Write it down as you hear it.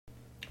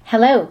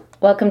Hello,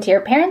 welcome to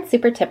your Parent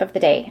Super Tip of the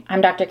Day. I'm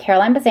Dr.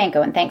 Caroline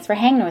Bazanko, and thanks for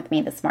hanging with me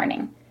this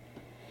morning.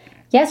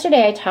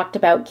 Yesterday I talked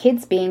about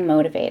kids being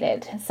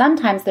motivated.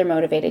 Sometimes they're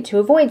motivated to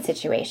avoid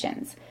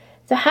situations.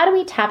 So how do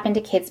we tap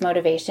into kids'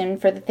 motivation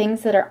for the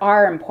things that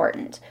are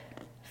important?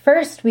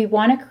 First, we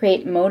want to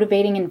create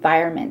motivating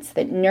environments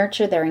that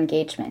nurture their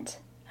engagement.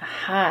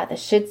 Aha,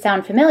 this should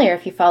sound familiar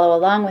if you follow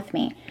along with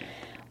me.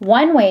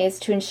 One way is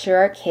to ensure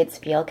our kids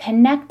feel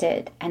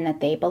connected and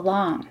that they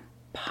belong.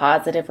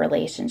 Positive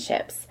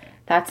relationships.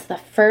 That's the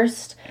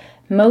first,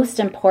 most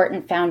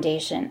important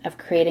foundation of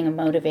creating a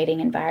motivating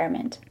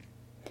environment.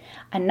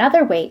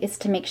 Another way is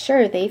to make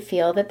sure they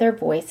feel that their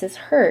voice is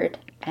heard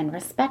and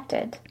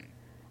respected.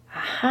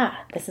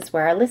 Aha, this is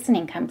where our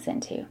listening comes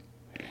into.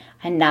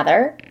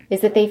 Another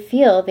is that they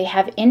feel they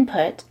have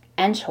input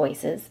and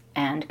choices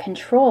and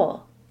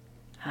control.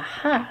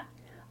 Aha,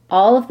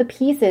 all of the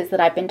pieces that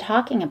I've been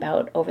talking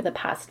about over the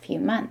past few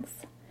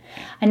months.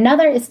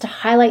 Another is to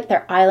highlight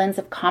their islands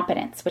of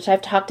competence, which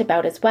I've talked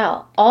about as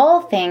well.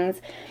 All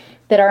things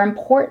that are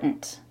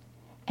important,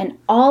 and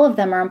all of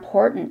them are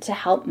important to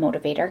help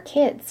motivate our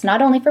kids, not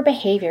only for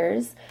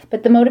behaviors,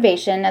 but the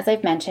motivation, as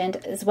I've mentioned,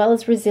 as well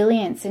as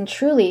resilience and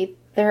truly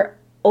their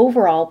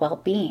overall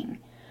well-being.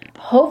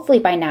 Hopefully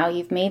by now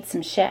you've made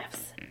some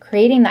shifts,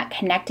 creating that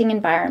connecting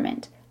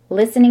environment,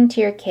 listening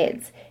to your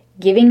kids,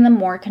 giving them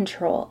more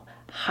control,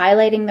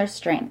 highlighting their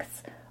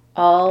strengths,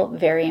 all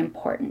very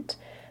important.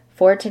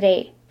 For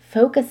today,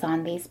 focus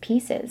on these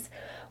pieces,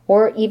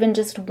 or even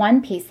just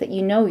one piece that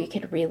you know you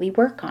could really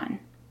work on.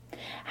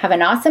 Have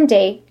an awesome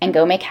day and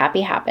go make happy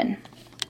happen.